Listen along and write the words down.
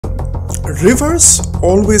Rivers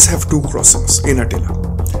always have two crossings in Attila,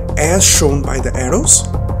 as shown by the arrows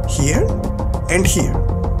here and here.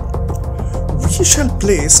 We shall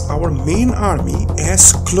place our main army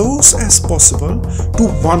as close as possible to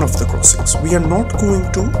one of the crossings. We are not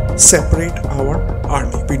going to separate our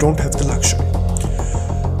army. We don't have the luxury.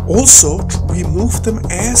 Also, we move them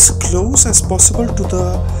as close as possible to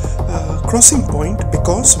the crossing point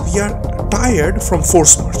because we are tired from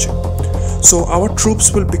force marching. So our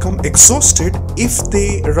troops will become exhausted if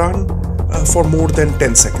they run for more than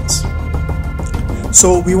 10 seconds.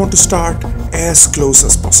 So we want to start as close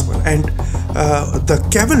as possible, and the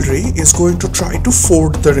cavalry is going to try to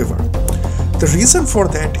ford the river. The reason for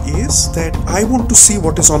that is that I want to see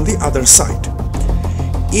what is on the other side.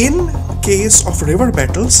 In case of river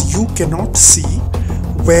battles, you cannot see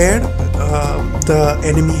where the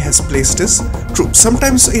enemy has placed his troops.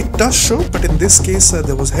 Sometimes it does show, but in this case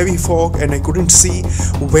there was heavy fog and I couldn't see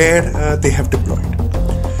where they have deployed.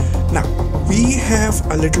 Now, we have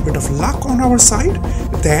a little bit of luck on our side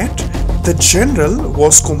that the general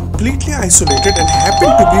was completely isolated and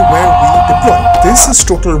happened to be where we deployed. This is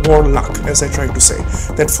total war luck, as I tried to say,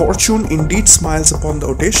 that fortune indeed smiles upon the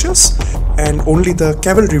audacious and only the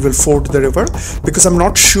cavalry will ford the river, because I'm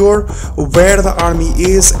not sure where the army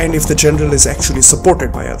is and if the general is actually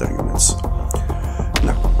supported by other units.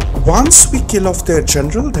 Now, once we kill off their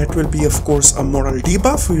general, that will be of course a moral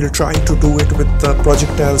debuff. We will try to do it with the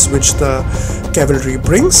projectiles which the cavalry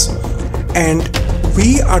brings, and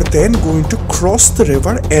we are then going to cross the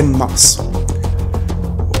river en masse.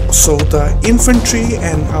 So the infantry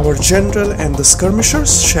and our general and the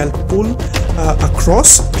skirmishers shall pull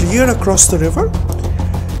clear across the river.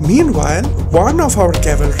 Meanwhile, one of our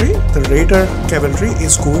cavalry, the raider cavalry,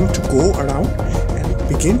 is going to go around and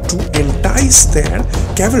begin to entice their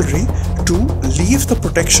cavalry to leave the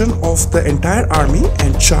protection of the entire army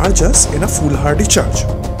and charge us in a foolhardy charge.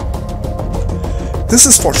 This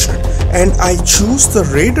is fortunate, and I choose the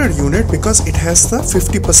raider unit because it has the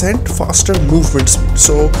 50% faster movement speed,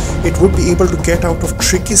 so it would be able to get out of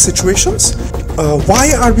tricky situations.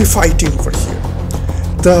 Why are we fighting over here?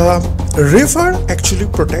 The river actually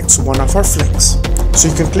protects one of our flanks. So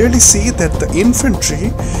you can clearly see that the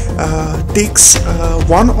infantry takes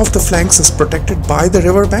one of the flanks is protected by the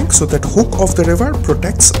river bank, so that hook of the river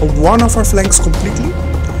protects one of our flanks completely.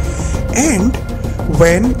 And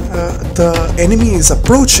when the enemy is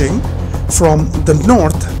approaching from the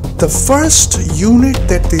north, the first unit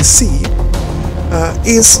that they see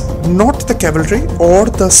is not the cavalry or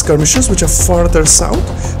the skirmishers, which are further south,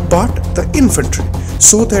 but the infantry.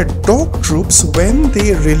 So their dog troops, when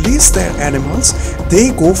they release their animals,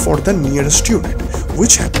 they go for the nearest unit,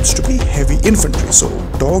 which happens to be heavy infantry. So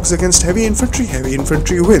dogs against heavy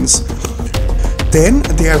infantry wins. Then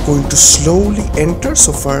they are going to slowly enter.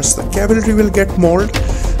 So first the cavalry will get mauled.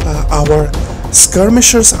 Our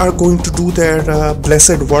skirmishers are going to do their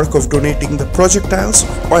blessed work of donating the projectiles,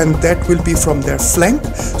 and that will be from their flank,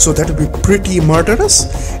 so that will be pretty murderous.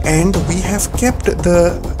 And we have kept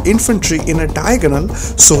the infantry in a diagonal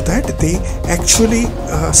so that they actually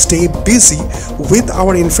stay busy with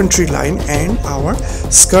our infantry line, and our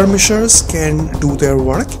skirmishers can do their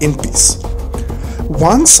work in peace.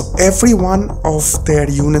 Once every one of their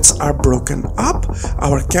units are broken up,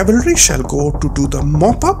 our cavalry shall go to do the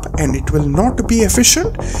mop-up, and it will not be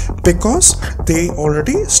efficient because they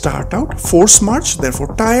already start out force march,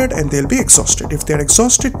 therefore tired, and they'll be exhausted. If they're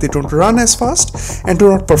exhausted, they don't run as fast and do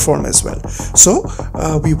not perform as well. So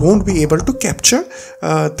we won't be able to capture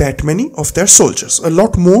that many of their soldiers. A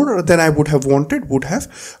lot more than I would have wanted would have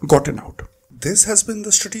gotten out. This has been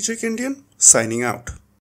the Strategic Indian, signing out.